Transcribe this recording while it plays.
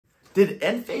Did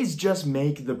Enphase just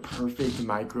make the perfect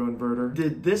microinverter?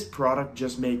 Did this product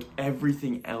just make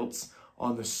everything else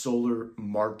on the solar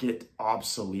market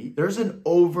obsolete? There's an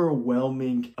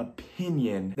overwhelming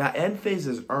opinion that Enphase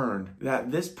has earned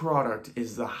that this product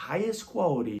is the highest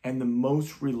quality and the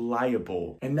most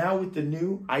reliable. And now with the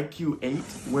new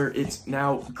IQ8, where it's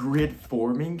now grid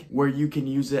forming, where you can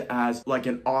use it as like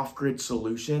an off-grid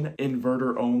solution,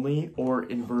 inverter only or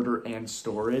inverter and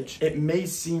storage, it may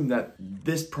seem that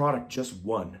this product just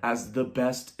won as the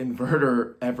best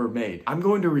inverter ever made. I'm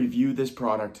going to review this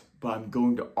product, but I'm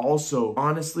going to also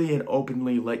honestly and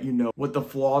openly let you know what the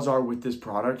flaws are with this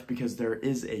product, because there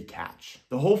is a catch.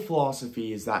 The whole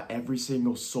philosophy is that every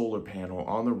single solar panel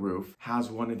on the roof has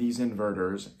one of these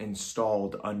inverters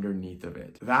installed underneath of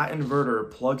it. That inverter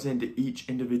plugs into each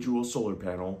individual solar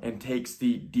panel and takes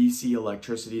the DC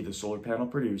electricity the solar panel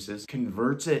produces,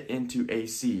 converts it into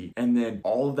AC, and then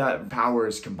all of that power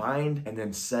is combined and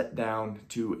then set down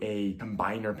to a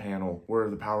combiner panel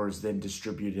where the power is then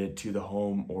distributed to the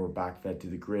home or backfed to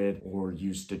the grid or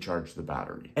used to charge the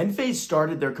battery. Enphase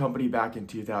started their company back in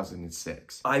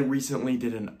 2006. I recently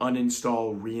did an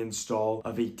uninstall, reinstall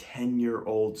of a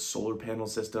 10-year-old solar panel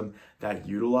system that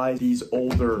utilized these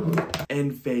older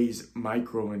Enphase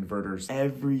microinverters.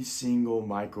 Every single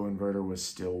microinverter was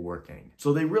still working.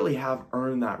 So they really have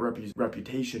earned that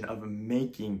reputation of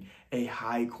making a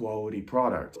high quality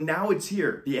product. Now it's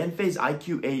here, the Enphase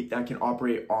IQ8 that can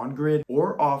operate on grid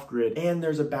or off grid, and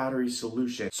there's a battery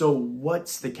solution. So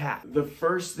what's the catch? The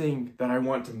first thing that I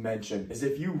want to mention is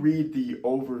if you read the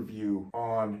overview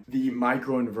on the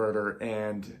microinverter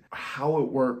and how it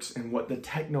works and what the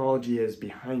technology is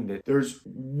behind it, there's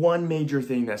one major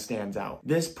thing that stands out.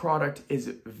 This product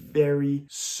is very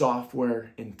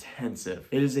software intensive.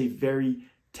 It is a very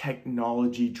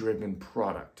technology-driven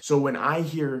product. So when I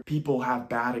hear people have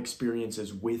bad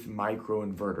experiences with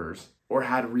microinverters or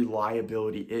had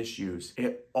reliability issues,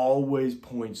 it always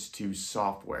points to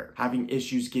software. Having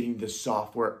issues getting the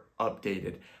software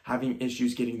updated, having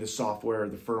issues getting the software,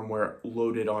 the firmware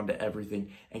loaded onto everything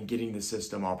and getting the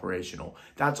system operational.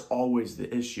 That's always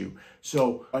the issue.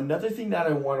 So another thing that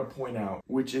I want to point out,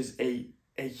 which is a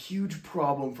huge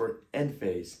problem for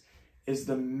Enphase, is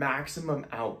the maximum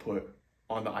output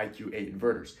on the IQ8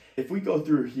 inverters. If we go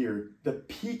through here, the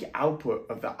peak output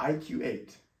of the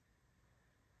IQ8,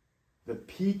 the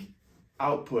peak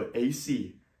output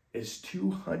AC is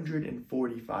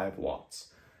 245 watts.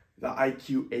 The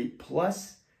IQ8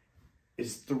 Plus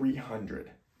is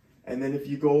 300. And then if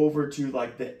you go over to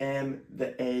like the M,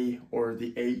 the A, or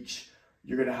the H,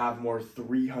 you're gonna have more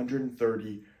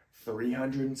 330,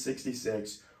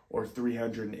 366, or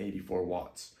 384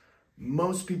 watts.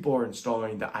 Most people are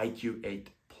installing the IQ8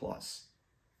 Plus.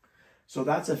 So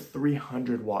that's a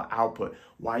 300 watt output.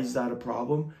 Why is that a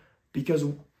problem? Because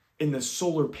in the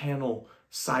solar panel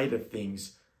side of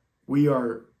things, we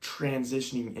are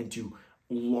transitioning into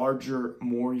larger,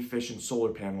 more efficient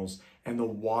solar panels, and the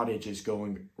wattage is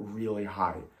going really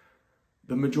high.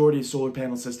 The majority of solar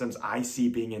panel systems I see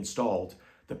being installed,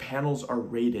 the panels are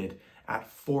rated at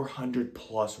 400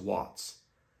 plus watts.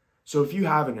 So if you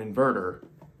have an inverter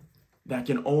that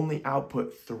can only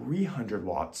output 300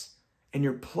 watts, and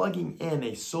you're plugging in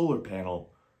a solar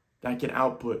panel that can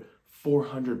output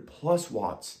 400 plus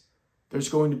watts, there's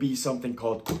going to be something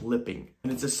called clipping.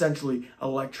 And it's essentially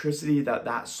electricity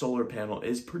that solar panel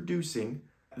is producing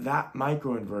that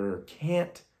microinverter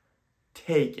can't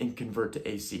take and convert to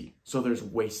AC. So there's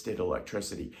wasted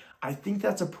electricity. I think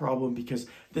that's a problem because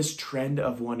this trend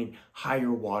of wanting higher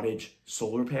wattage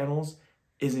solar panels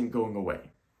isn't going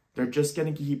away. They're just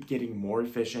going to keep getting more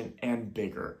efficient and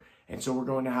bigger. And so we're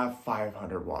going to have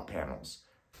 500 watt panels.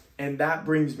 And that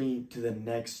brings me to the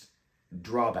next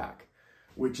drawback,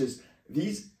 which is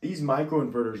these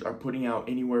microinverters are putting out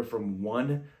anywhere from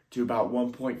 1 to about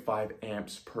 1.5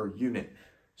 amps per unit.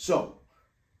 So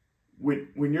when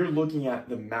you're looking at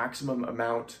the maximum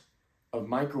amount of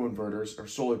microinverters or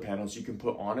solar panels you can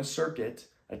put on a circuit,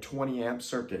 a 20 amp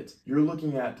circuit, you're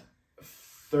looking at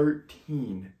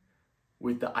 13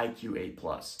 with the IQ8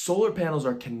 Plus. Solar panels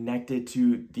are connected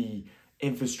to the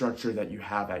infrastructure that you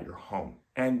have at your home.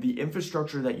 And the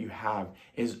infrastructure that you have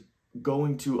is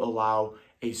going to allow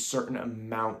a certain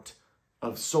amount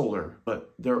of solar,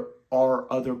 but there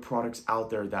are other products out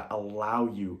there that allow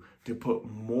you to put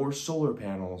more solar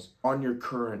panels on your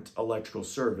current electrical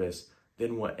service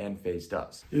than what Enphase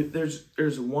does.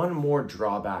 There's one more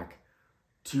drawback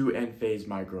to Enphase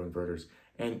microinverters,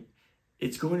 and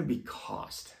it's going to be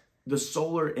cost. The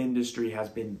solar industry has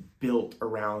been built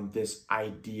around this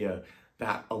idea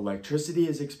that electricity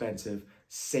is expensive,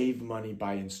 save money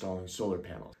by installing solar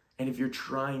panels. And if you're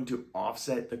trying to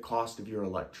offset the cost of your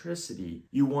electricity,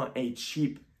 you want a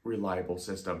cheap, reliable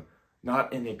system,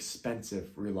 not an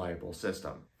expensive, reliable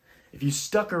system. If you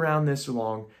stuck around this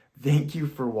long, thank you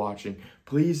for watching.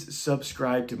 Please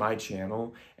subscribe to my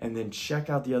channel and then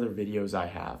check out the other videos I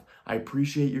have. I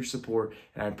appreciate your support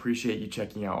and I appreciate you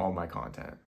checking out all my content.